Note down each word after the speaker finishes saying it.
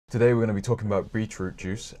Today we're going to be talking about beetroot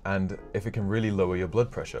juice and if it can really lower your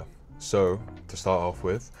blood pressure. So, to start off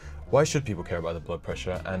with, why should people care about the blood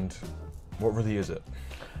pressure and what really is it?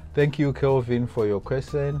 Thank you, Kelvin, for your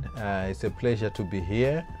question. It's a pleasure to be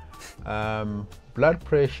here. Blood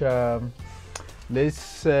pressure,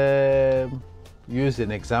 let's use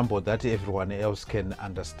an example that everyone else can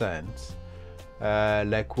understand.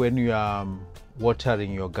 Like when you are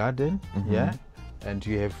watering your garden, yeah, and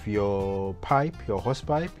you have your pipe, your hose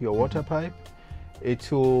pipe, your water pipe,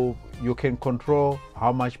 you can control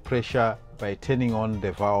how much pressure by turning on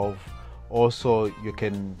the valve. Also, you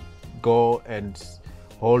can go and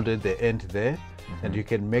hold at the end there, and you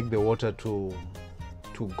can make the water to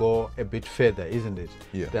go a bit further, isn't it?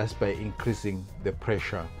 Yeah. That's by increasing the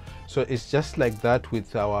pressure. So it's just like that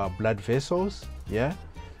with our blood vessels, yeah?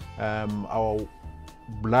 Our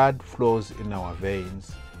blood flows in our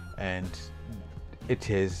veins and it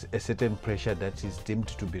has a certain pressure that is deemed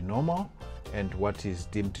to be normal and what is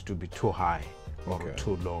deemed to be too high or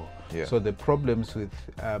too low. Yeah. So the problems with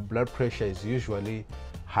blood pressure is usually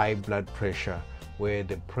high blood pressure, where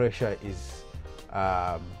the pressure is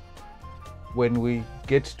when we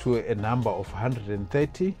get to a number of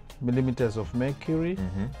 130 millimeters of mercury,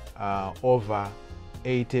 over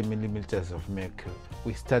 80 millimeters of mercury,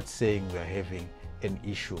 we start saying we are having an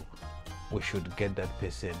issue. We should get that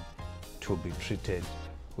person to be treated.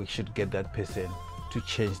 We should get that person to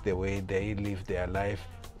change the way they live their life.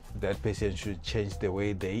 That person should change the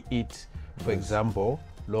way they eat. For example,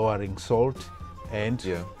 lowering salt and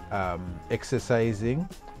exercising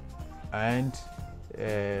and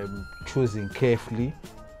choosing carefully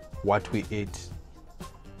what we eat.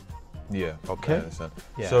 Yeah. Okay. I understand.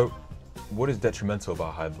 Yeah. So, what is detrimental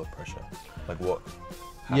about high blood pressure? Like what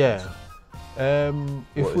happens? Yeah.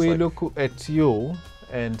 If What is we like- look at you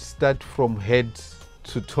and start from head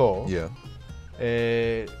to toe,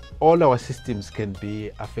 all our systems can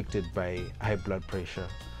be affected by high blood pressure.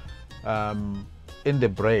 In the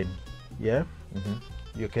brain,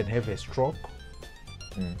 you can have a stroke.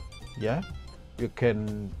 Yeah. You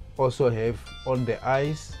can also have on the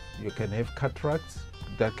eyes, you can have cataracts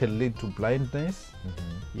that can lead to blindness.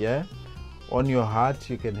 Yeah. On your heart,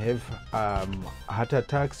 you can have heart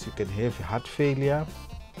attacks, you can have heart failure,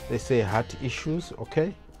 they say heart issues,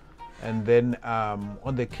 okay? And then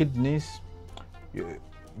on the kidneys,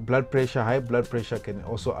 blood pressure, high blood pressure can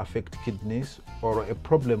also affect kidneys, or a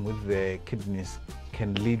problem with the kidneys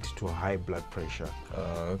can lead to high blood pressure.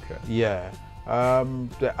 Okay. Yeah.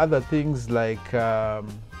 The other things like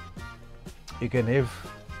you can have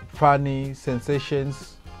funny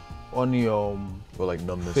sensations on your Or like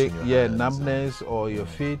numbness feet, in your hands. numbness or your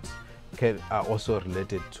feet are also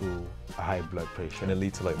related to high blood pressure. Can it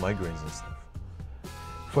lead to like migraines and stuff?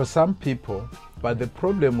 For some people, but the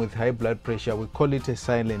problem with high blood pressure, we call it a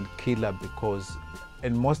silent killer because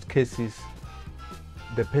in most cases,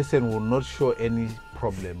 the person will not show any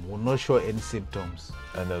problem, will not show any symptoms.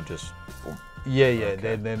 And they'll just boom. Yeah.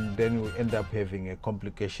 Okay. Then we end up having a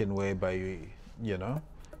complication whereby you're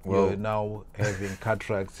now having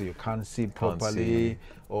cataracts, you can't see properly,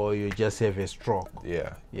 or you just have a stroke.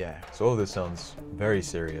 Yeah. Yeah. So all this sounds very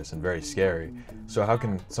serious and very scary. So how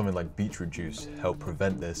can something like beetroot juice help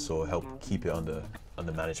prevent this or help keep it under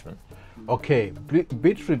management? Okay,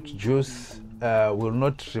 beetroot juice will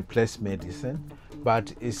not replace medicine,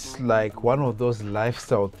 but it's like one of those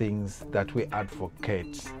lifestyle things that we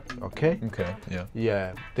advocate. Okay? Okay, yeah.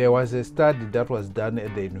 Yeah, there was a study that was done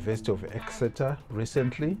at the University of Exeter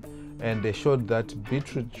recently, and they showed that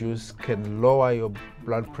beetroot juice can lower your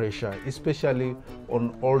blood pressure, especially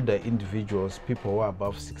on older individuals, people who are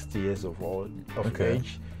above 60 years of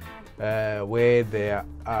age, where their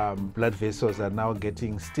blood vessels are now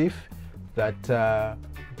getting stiff. That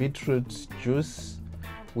beetroot juice,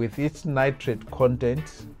 with its nitrate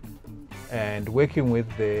content and working with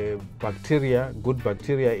the bacteria, good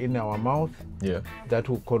bacteria in our mouth, that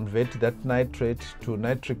will convert that nitrate to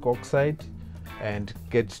nitric oxide and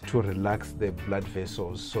get to relax the blood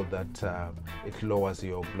vessels so that it lowers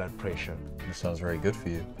your blood pressure. This sounds very good for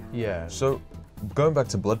you. Yeah. So going back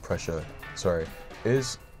to blood pressure,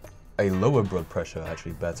 is a lower blood pressure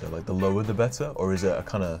actually better? Like the lower the better, or is it a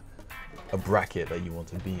kind of a bracket that you want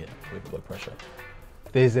to be in with blood pressure?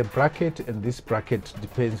 There's a bracket, and this bracket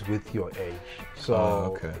depends with your age.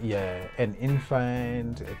 So, yeah, an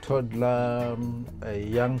infant, a toddler, a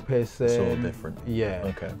young person. It's all different. Yeah.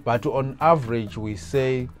 Okay. But on average, we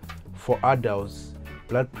say for adults,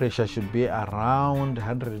 blood pressure should be around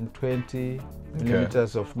 120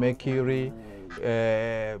 millimeters of mercury,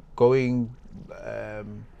 going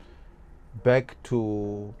back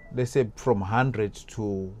to, let's say, from 100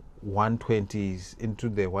 to 120s, into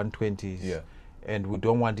the 120s. Yeah. And we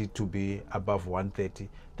don't want it to be above 130.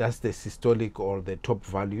 That's the systolic or the top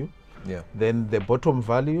value. Yeah. Then the bottom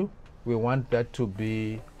value, we want that to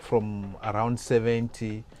be from around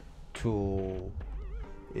 70 to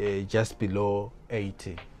just below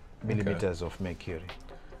 80 millimeters of mercury.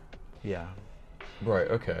 Yeah. Right,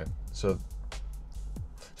 okay. So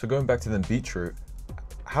going back to the beetroot,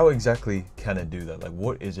 how exactly can it do that? Like,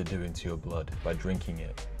 what is it doing to your blood by drinking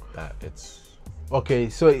it? That it's... Okay,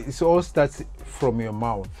 so it all starts from your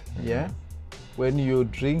mouth, yeah? When you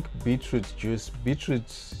drink beetroot juice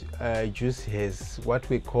has what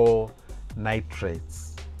we call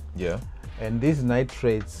nitrates. Yeah. And these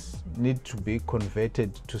nitrates need to be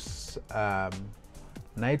converted to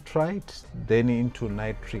nitrite, then into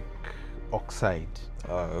nitric oxide.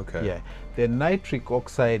 Okay. Yeah, the nitric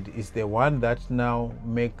oxide is the one that now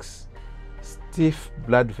makes stiff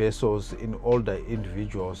blood vessels in older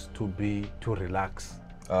individuals to relax.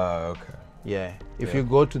 Okay. Yeah, if you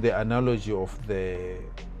go to the analogy of the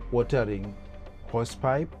watering hose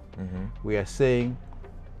pipe, we are saying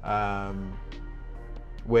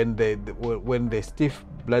when the stiff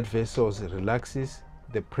blood vessels relaxes,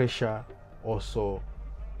 the pressure also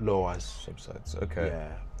lowers. Subsides. Okay.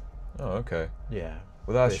 Yeah. Oh, okay. Yeah.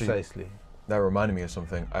 Well, that precisely. That reminded me of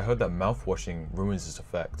something. I heard that mouthwashing ruins its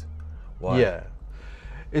effect. Why? Yeah,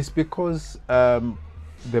 it's because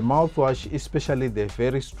the mouthwash, especially the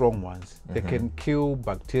very strong ones, they can kill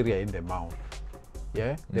bacteria in the mouth.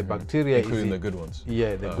 Yeah, the bacteria, including the good ones.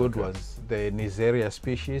 Yeah, the good ones. The Neisseria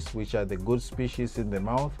species, which are the good species in the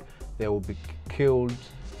mouth, they will be killed,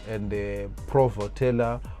 and the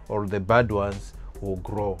Provotella or the bad ones will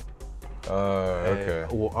grow. Okay.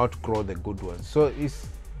 Will outgrow the good ones. So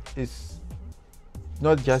it's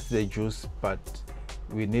not just the juice, but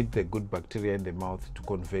we need the good bacteria in the mouth to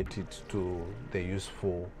convert it to the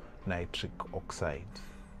useful nitric oxide.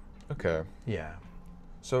 Okay. Yeah.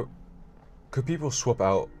 So, could people swap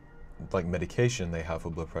out like medication they have for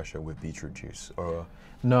blood pressure with beetroot juice, or?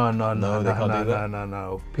 No. They can't do that?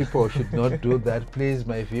 No. People should not do that, please,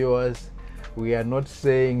 my viewers. We are not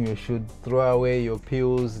saying you should throw away your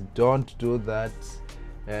pills. Don't do that.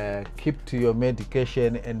 Keep to your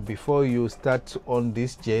medication, and before you start on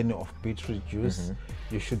this journey of beetroot juice,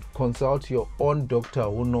 you should consult your own doctor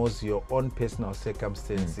who knows your own personal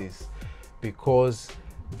circumstances, because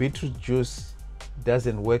beetroot juice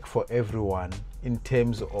doesn't work for everyone, in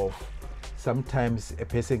terms of sometimes a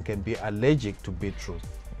person can be allergic to beetroot.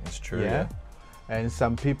 It's true. Yeah. And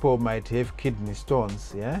some people might have kidney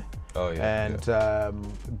stones. Yeah. Oh yeah.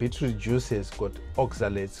 And beetroot juice has got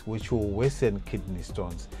oxalates, which will worsen kidney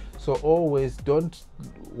stones. So always don't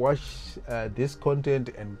wash this content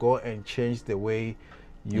and go and change the way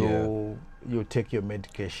you take your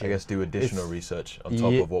medication. I guess do additional research on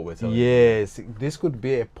top of what we're telling you. Yes, this could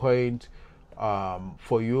be a point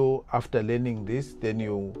for you after learning this. Then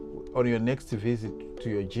you, on your next visit to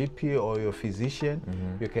your GP or your physician,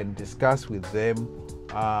 you can discuss with them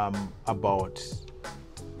about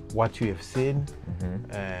what you have seen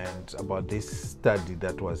and about this study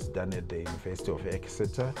that was done at the University of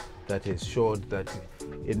Exeter that has showed that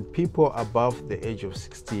in people above the age of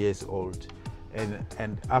 60 years old,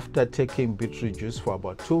 and after taking beetroot juice for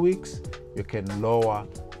about 2 weeks, you can lower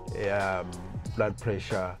blood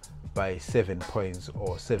pressure by 7 points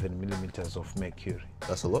or 7 millimeters of mercury.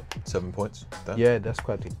 That's a lot. 7 points. Damn. Yeah, that's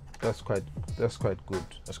quite good. That's quite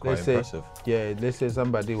Let's impressive. Let's say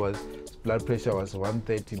somebody blood pressure was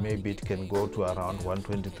 130, maybe it can go to around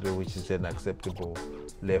 123, which is an acceptable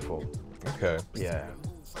level. Okay. Yeah.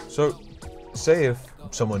 So, say if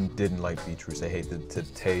someone didn't like beetroot, they hated the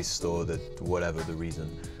taste or the whatever the reason,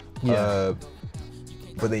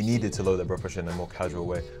 but they needed to lower their blood pressure in a more casual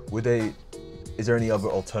way, is there any other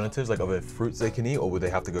alternatives, like other fruits they can eat, or would they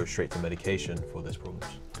have to go straight to medication for this problem?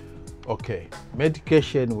 Okay,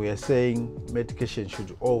 medication, we are saying medication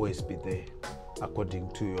should always be there according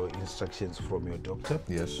to your instructions from your doctor.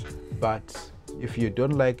 Yes. But if you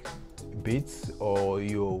don't like beets or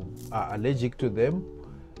you are allergic to them,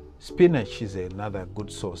 spinach is another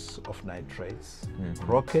good source of nitrates.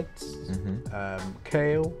 Rockets,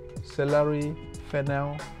 kale, celery,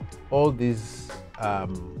 fennel, all these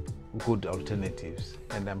good alternatives.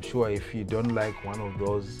 And I'm sure if you don't like one of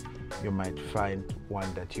those, you might find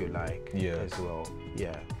one that you like as well.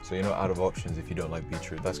 Yeah. So you're not out of options if you don't like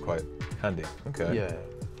beetroot. That's quite handy. Okay.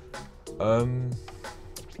 Yeah.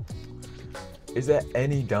 Is there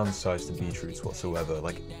any downsides to beetroots whatsoever?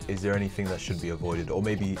 Like, is there anything that should be avoided, or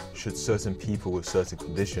maybe should certain people with certain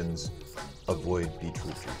conditions avoid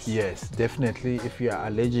beetroot juice? Yes, definitely. If you are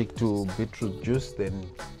allergic to beetroot juice, then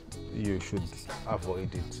you should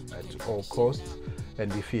avoid it at all costs.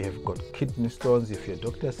 And if you have got kidney stones, if your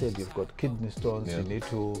doctor said you've got kidney stones, you need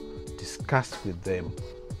to discuss with them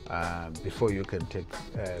before you can take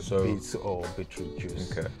beets or beetroot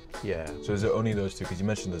juice. Okay. Yeah. So is it only those two? Because you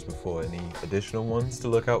mentioned those before. Any additional ones to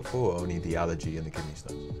look out for, or only the allergy and the kidney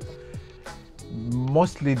stones?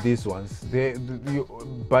 Mostly these ones.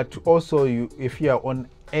 But also, if you are on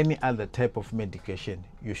any other type of medication,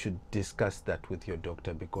 you should discuss that with your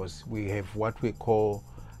doctor, because we have what we call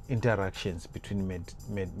interactions between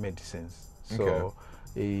medicines. So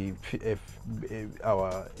even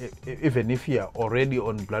if you are already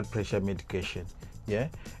on blood pressure medication,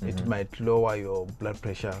 it might lower your blood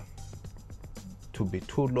pressure to be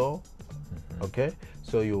too low. Okay,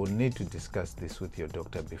 so you will need to discuss this with your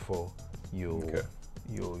doctor before you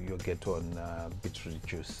get on beetroot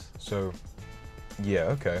juice. So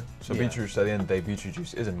so beetroot, at the end of the day, beetroot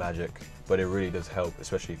juice isn't magic, but it really does help,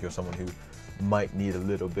 especially if you're someone who might need a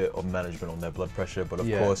little bit of management on their blood pressure. But of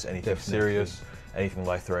course, anything serious, anything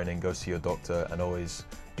life-threatening, go see your doctor, and always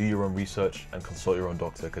do your own research and consult your own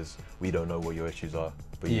doctor, because we don't know what your issues are.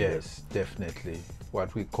 But yes, definitely.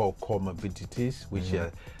 What we call comorbidities, which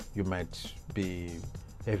you might be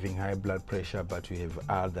having high blood pressure, but you have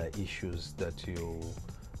other issues that you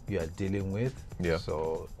are dealing with. Yeah.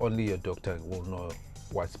 So only your doctor will know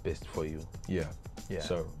what's best for you. Yeah.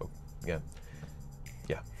 So again,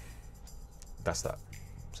 that's that.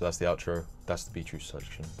 So that's the outro. That's the beetroot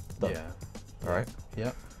section. Done. Yeah. All right.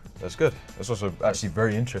 Yeah. That's good. That's also actually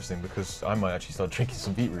very interesting, because I might actually start drinking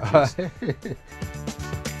some beetroot juice.